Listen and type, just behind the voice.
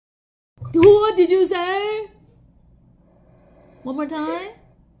What did you say? One more time.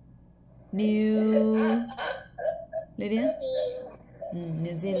 New. Lydia?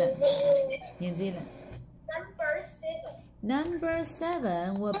 New Zealand. New Zealand. Number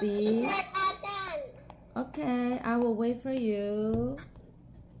 7 will be. Okay, I will wait for you.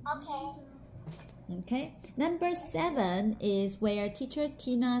 Okay. Number 7 is where teacher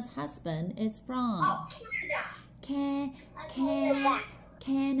Tina's husband is from. Canada.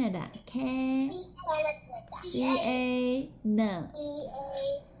 Canada.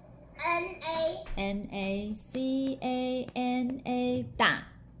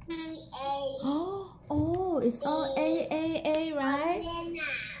 Oh, it's all A, right?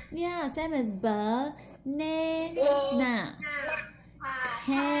 Yeah, same as banana.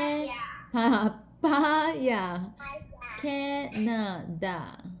 Papaya.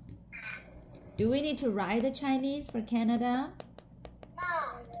 Canada. Do we need to write the Chinese for Canada?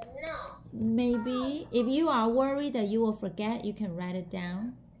 No. Maybe. If you are worried that you will forget, you can write it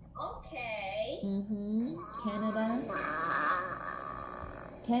down. Okay. Canada.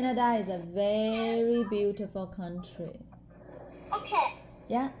 Canada is a very beautiful country. Okay.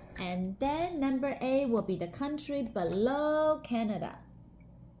 Yeah. And then number 8 will be the country below Canada.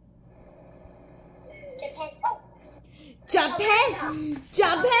 Japan.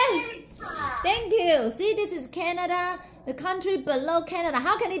 Thank you. See, this is Canada, the country below Canada.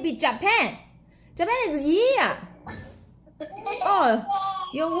 How can it be Japan? Japan is here. Oh,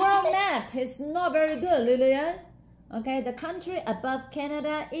 your world map is not very good, Lillian. Okay, the country above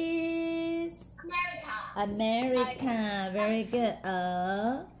Canada is America. Very good.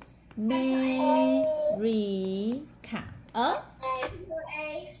 America.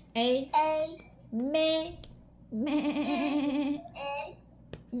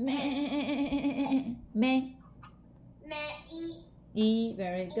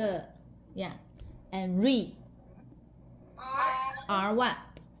 Very good. Yeah. And re. R what?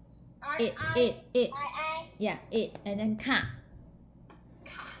 It. Yeah, it. And then ka.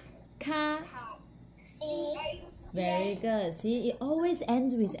 Very good. See, it always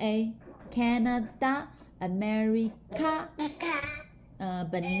ends with A. Canada, America,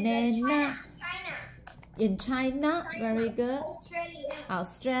 banana. In China, very good.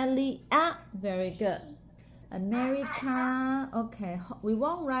 Australia, very good. America, okay. We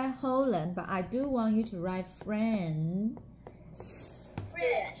won't write Holland, but I do want you to write France.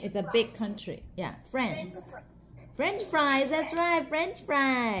 It's a big country. Yeah, France. French fries, that's right, French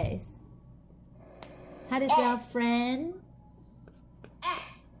fries. How do you spell friend?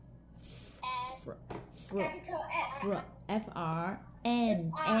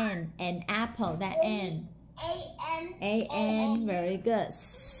 F-R-N, and apple, that N. A-N, very good.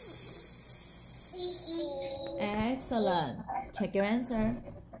 Excellent. Check your answer.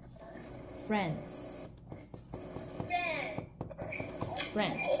 France.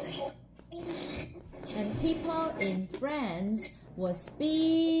 And people in France will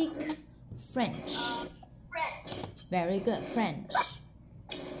speak French. Very good, French.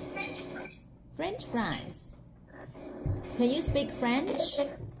 French fries. Can you speak French?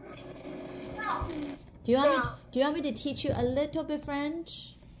 Do you want me to teach you a little bit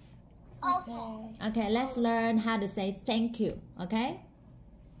French? Okay, let's learn how to say thank you, okay?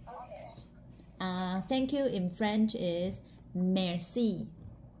 Thank you in French is merci.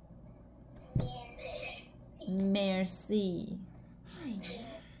 Merci.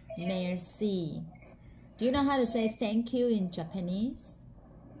 Do you know how to say thank you in Japanese?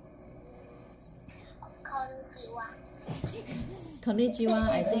 Konnichiwa,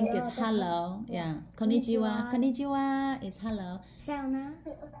 I think is hello. Yeah. Konnichiwa is hello.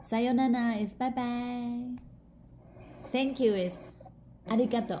 Sayonara is bye bye. Thank you is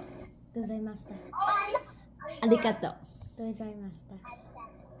arigato. Arigato.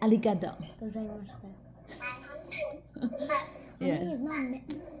 Yeah.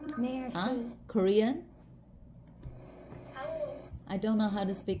 Korean? I don't know how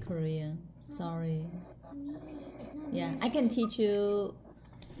to speak Korean. Sorry. Yeah, I can teach you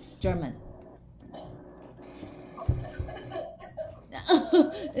German.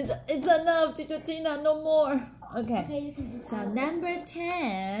 It's enough, Teacher Tina, no more. Okay. So number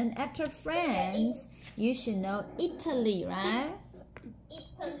 10, after France, you should know Italy, right?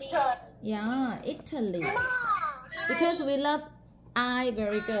 Yeah, Italy. Because we love I,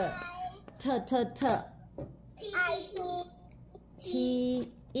 very good. T,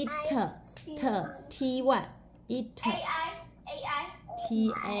 T what? Italy.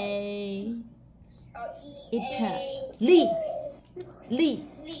 T-A. Italy.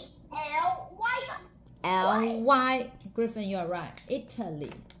 L-Y. Griffin, you're right.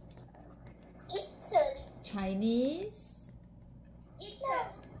 Italy. Chinese.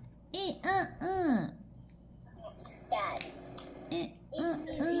 Eaten. Dad.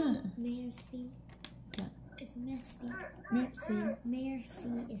 Merci. What? It's messy. Merci.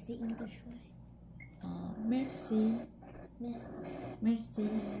 Merci is the English way. Merci. Merci. Merci.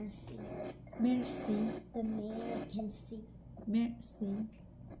 Merci. Merci. The mayor can see. Merci.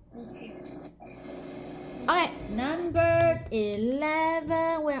 Merci. Okay, number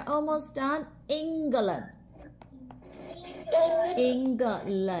 11. We're almost done. England.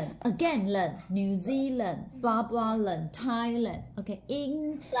 England. Again, land. New Zealand. Blah blah land. Thailand. Okay,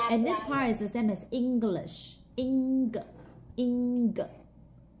 and this part is the same as English. Ing.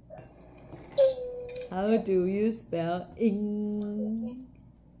 How do you spell ing?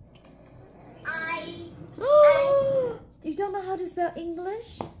 You don't know how to spell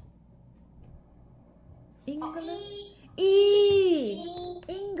English? English?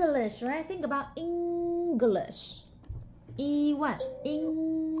 English, right? Think about English. What?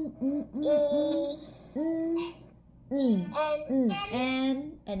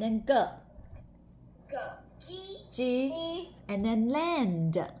 And then G. G. And then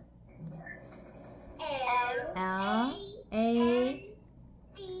land. L. A.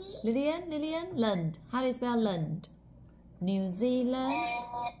 Lillian, land. How do you spell land? New Zealand.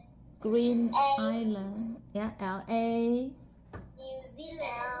 Green Island. Yeah, L.A. New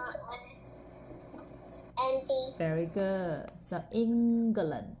Zealand. And the Very good. So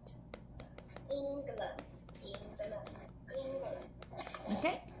England. England.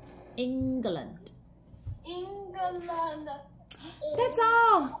 Okay? England. England. That's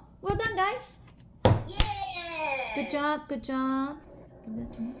all. Well done, guys. Yeah. Good job. Give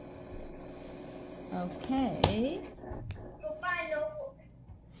that to me. Okay. Goodbye, notebook.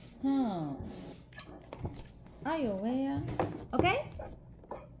 where? Okay?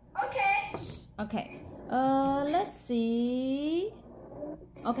 Okay. Let's see.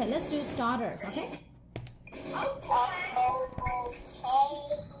 Okay, let's do starters, okay?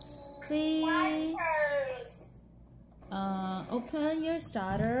 Please open your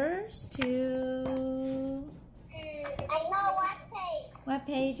starters to I know what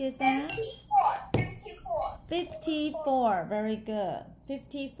page is that? 54. 54. Very good.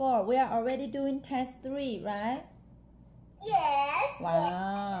 54. We are already doing test 3, right? Yes.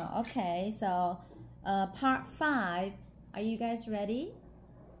 Wow. Okay, so part 5. Are you guys ready?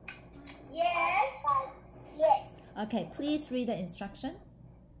 Yes. Yes. Okay, please read the instruction.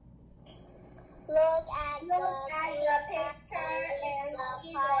 Look at the picture and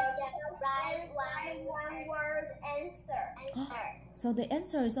write one word answer. So the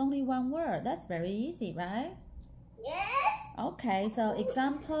answer is only one word. That's very easy, right? Yes. Okay, so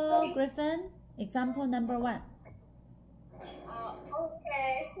example, Griffin. Example number 1.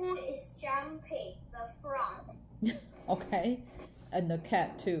 Okay. Who is jumping the frog? Okay, and the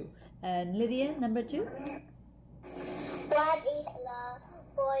cat too. And Lydia, number 2. What is the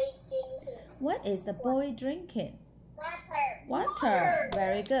boy drinking? What is the boy drinking? Water. Water.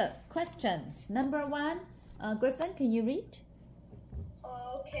 Very good. Questions. Number 1. Griffin, can you read?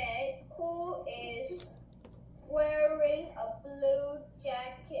 Okay. Who is wearing a blue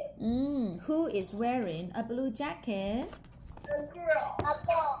jacket? Who is wearing a blue jacket? A girl. A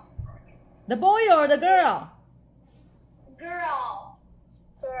boy. The boy or the girl? Girl.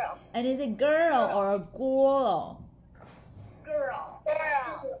 Girl. And is it girl or a girl? Girl.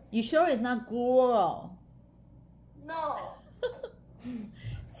 Girl. You sure it's not girl? No.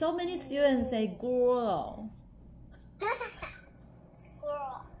 So many students say girl.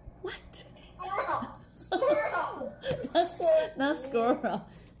 Squirrel. What? Squirrel. Squirrel. Not squirrel.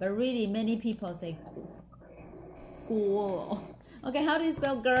 But really, many people say girl. Okay, how do you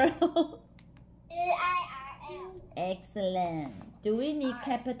spell girl? Girl. Excellent. Do we need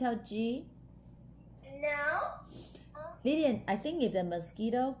capital G? No. Lydian, I think if the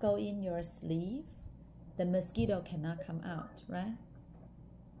mosquito go in your sleeve, the mosquito cannot come out, right?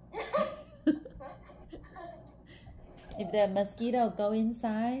 If the mosquito go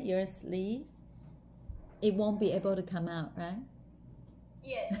inside your sleeve, it won't be able to come out, right?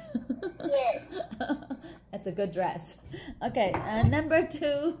 Yes. Yes. That's a good dress. Okay, number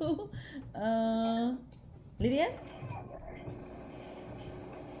 2. Lydian?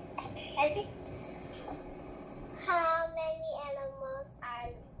 I think. How many animals are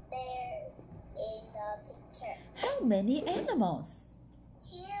there in the picture? How many animals?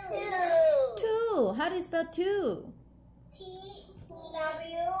 2. 2. How do you spell 2? T-W-O-O.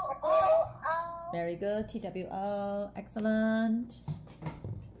 Very good. T-W-O. Excellent.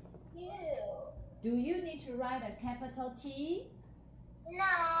 Do you need to write a capital T? No.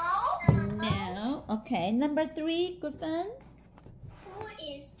 No. Okay. Okay, number 3, Griffin. Who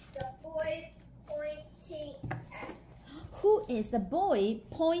is the boy pointing at? Who is the boy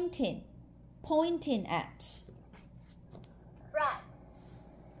pointing at? Right.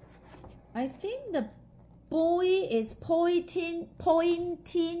 I think the boy is pointing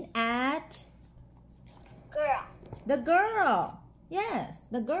at Girl. the girl. Yes,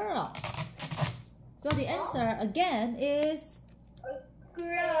 the girl. So the answer again is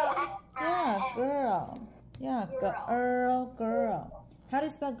Girl. girl. Yeah, girl. How do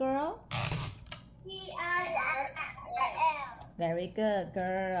you spell girl? Girl. Very good,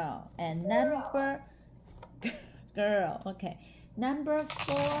 girl. And number girl. Okay. Number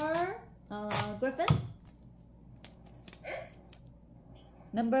 4, Griffin.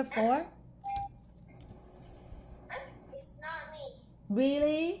 Number 4. It's not me.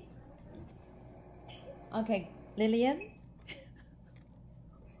 Really? Okay, Lillian.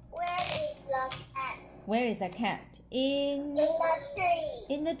 Where is the cat? Where is the cat? In In the tree.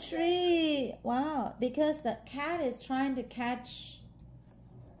 in the tree. Wow, because the cat is trying to catch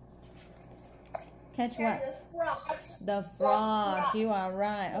what? The frog. The frog. You are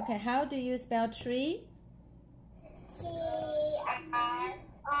right. Okay, how do you spell tree? T-R-E-E.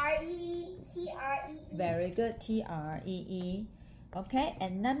 Very good. T-R-E-E. Okay,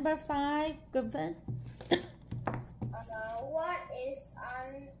 and number 5, Griffin. What is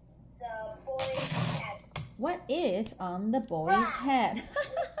on the boy's head? What is on the boy's head?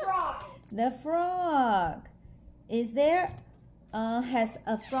 Frog. The frog. Is there has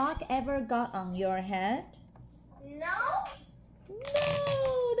a frog ever got on your head? No?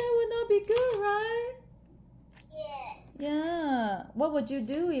 No, that would not be good, right? Yes. Yeah. What would you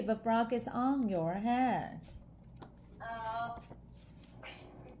do if a frog is on your head?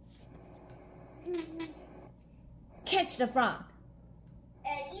 Catch the frog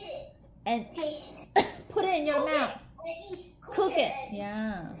And eat it. and Taste. put it in your mouth. And eat. Cook it.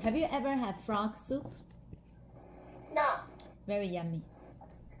 Yeah. Have you ever had frog soup? No. Very yummy.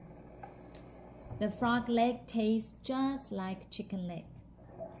 The frog leg tastes just like chicken leg.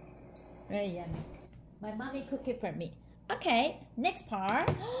 Very yummy. My mommy cooked it for me. Okay, next part.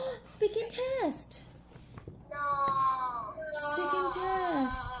 Speaking test. No. Speaking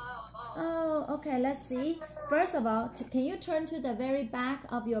test. Oh, okay, let's see. First of all, can you turn to the very back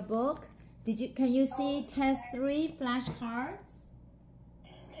of your book? Can you see test 3 flashcards?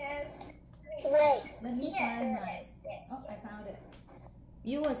 Test. Wait. Let me find mine. Oh, I found it.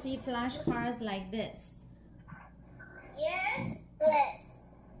 You will see flashcards like this. Yes. Yes.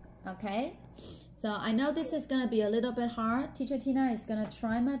 Okay? So I know this is going to be a little bit hard. Teacher Tina is going to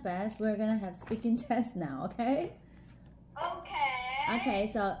try my best. We're going to have speaking test now, okay? Okay. Okay,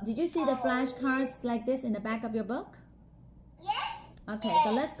 so did you see the flashcards like this in the back of your book? Yes. Okay,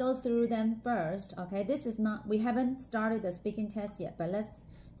 so let's go through them first. Okay, this is not, we haven't started the speaking test yet, but let's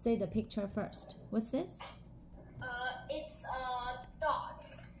say the picture first. What's this? It's a dog.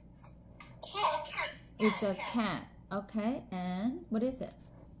 Cat. It's a cat. Okay, and what is it?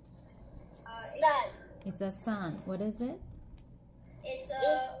 Sun. It's a sun. What is it? It's a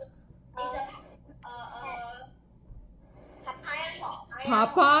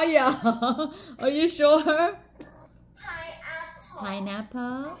Papaya. Are you sure? Pineapple.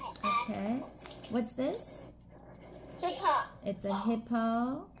 Pineapple. Okay. What's this? Hippo. It's a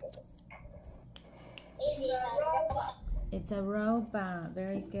hippo. It's a robot. It's a robot.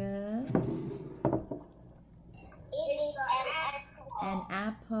 Very good. It is An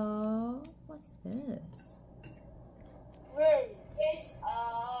apple. What's this? room. It's a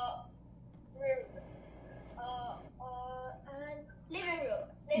room. Living room.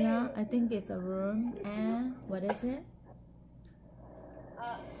 Yeah, I think it's a room. And what is it?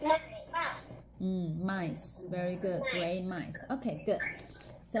 Mouse. Mice. Very good. Gray mice. Okay, good.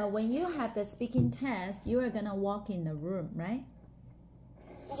 So when you have the speaking test, you are gonna walk in the room, right?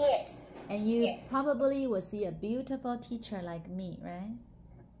 Yes. And you probably will see a beautiful teacher like me, right?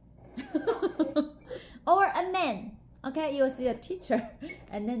 Or a man. Okay, you will see a teacher,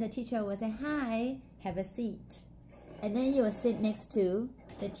 and then the teacher will say, "Hi, have a seat," and then you will sit next to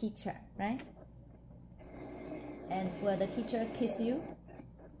the teacher, right? And will the teacher kiss you?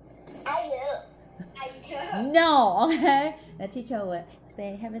 I do. No, okay. The teacher will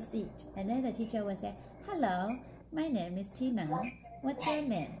say, "Have a seat," and then the teacher will say, "Hello, my name is Tina. What's your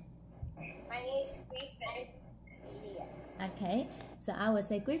name?" My name is Griffin. Okay, so I will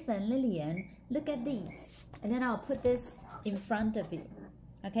say, "Griffin, Lillian, look at these." And then I'll put this in front of you.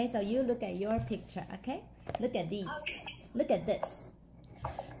 Okay, so you look at your picture, okay? Look at these. Look at this.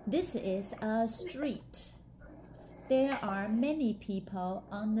 This is a street. There are many people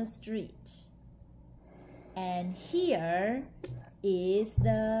on the street. And here is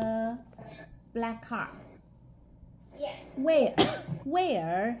the black car. Yes.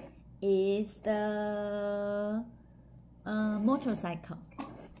 Where is the motorcycle?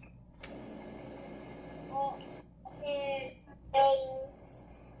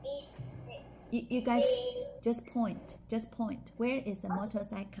 You guys just point. Where is the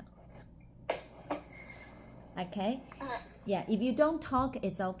motorcycle? Okay. Yeah, if you don't talk,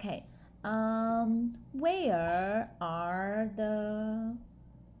 it's okay. Where are the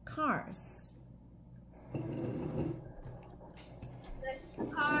cars? The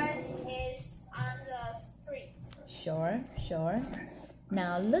cars is on the street. Sure.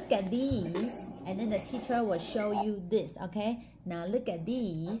 Now look at these, and then the teacher will show you this, okay? Now look at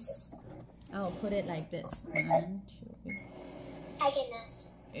these. I will put it like this. 1, 2. I can ask.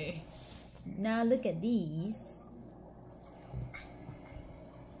 Now look at these.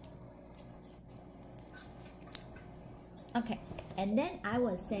 Okay, and then I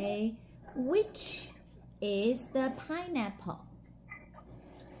will say, which is the pineapple?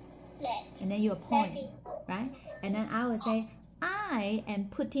 Left. And then you point, right? And then I will say, I am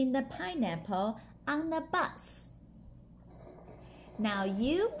putting the pineapple on the bus. Now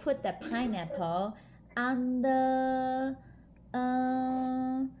you put the pineapple on the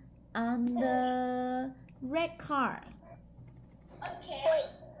red car. Okay.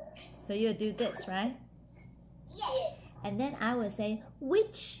 So you do this, right? Yes. And then I will say,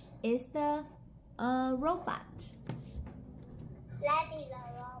 which is the robot? That is a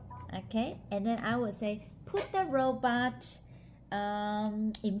robot. Okay, and then I will say, put the robot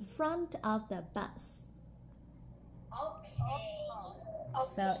in front of the bus. Okay.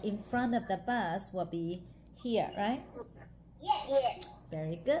 So in front of the bus will be here, right? Yes.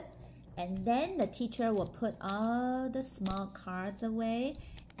 Very good. And then the teacher will put all the small cards away.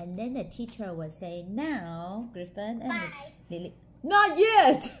 And then the teacher will say, now, Griffin and Bye. Lily. Not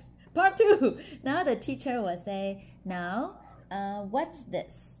yet! Part 2. Now the teacher will say, now, what's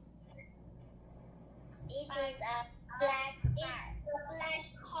this? It is a black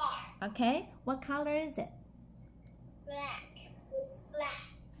car. Okay, what color is it? Black. It's black.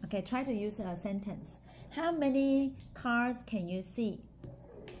 Okay, try to use a sentence. How many cars can you see?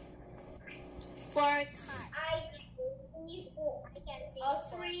 4 cars. I can see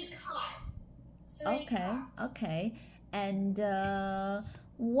 3 cars. Okay. And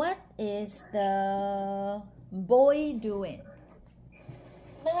what is the boy doing?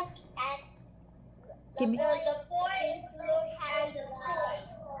 Look at Give me- the boy is looking at the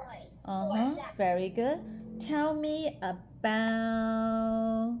toys. Very good. Tell me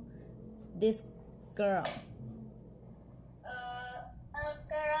about this girl. A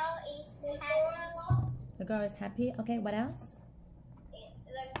girl is happy. The girl is happy. Okay, what else?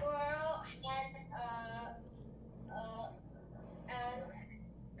 The girl has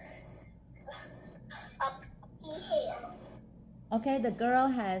a pink hair. Okay, the girl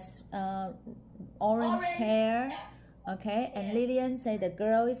has orange hair. Okay, and Lillian say the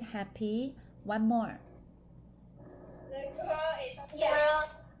girl is happy. One more. The girl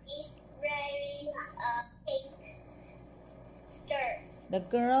is wearing a pink skirt. The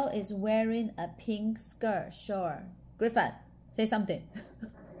girl is wearing a pink skirt. Sure. Griffin, say something.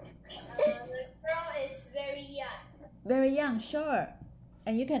 The girl is very young. Very young, sure.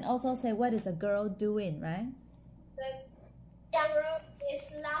 And you can also say what is the girl doing, right? The girl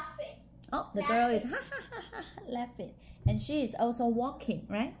is laughing. Oh, the girl is laughing. And she is also walking,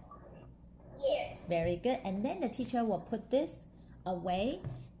 right? Yes. Very good. And then the teacher will put this away.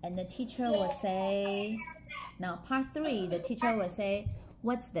 And the teacher will say, now part 3, the teacher will say,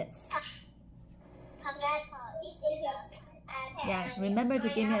 what's this? Pineapple. It is a Yeah, remember to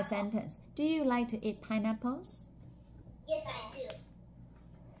give me a sentence. Do you like to eat pineapples? Yes, I do.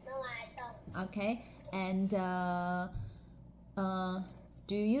 No, I don't. Okay. And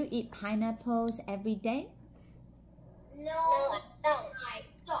do you eat pineapples every day? No, I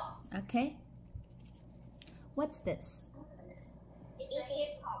don't. Okay. What's this? It is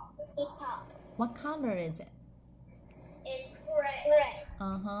hip-hop. What color is it? It's red.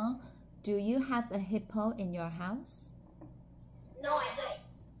 Uh-huh. Do you have a hippo in your house? No, I don't.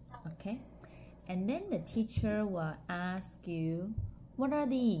 Okay. And then the teacher will ask you, what are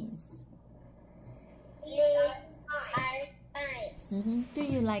these? These are mice. Do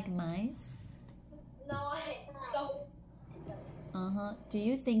you like mice? No, I don't. Do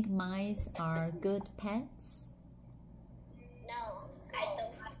you think mice are good pets? No, I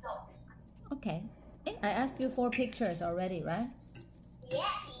don't. Okay. I asked you 4 pictures already, right?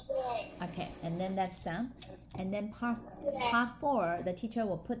 Yes. Okay, and then that's done. And then part 4, the teacher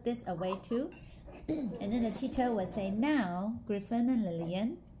will put this away too. And then the teacher will say, now, Griffin and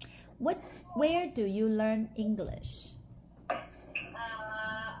Lillian, where do you learn English? At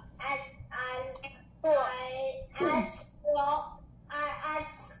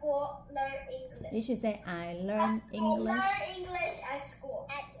school, learn English. You should say, I learn English. Learn English at school.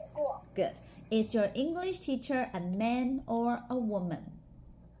 At school. Good. Is your English teacher a man or a woman?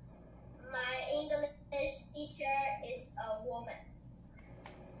 My English teacher is a woman.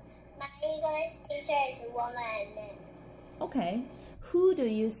 My English teacher is a woman and man. Okay. Who do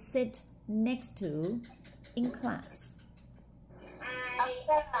you sit next to in class?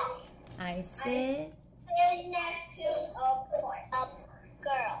 I sit next to a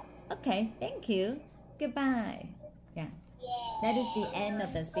girl. Okay, thank you. Goodbye. Yeah, that is the end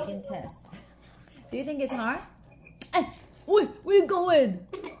of the speaking test. Do you think it's hard? Hey, where you going?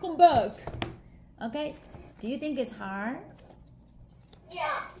 Come back. Okay, do you think it's hard?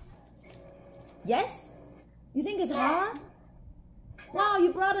 Yes. Yes? You think it's hard? Wow,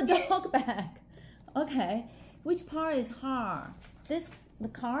 you brought a dog back. Okay, which part is hard? The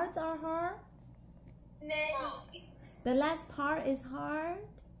cards are hard? Many. The last part is hard?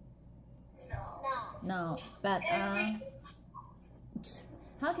 No, but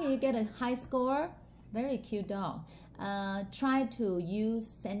how can you get a high score? Very cute dog. Try to use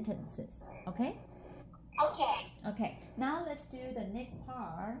sentences, okay? Okay. Okay, now let's do the next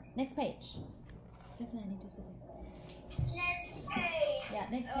part. Next page. That's what I need to say. Next page. Yeah,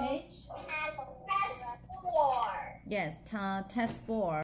 next page. Test 4. Yes, test 4.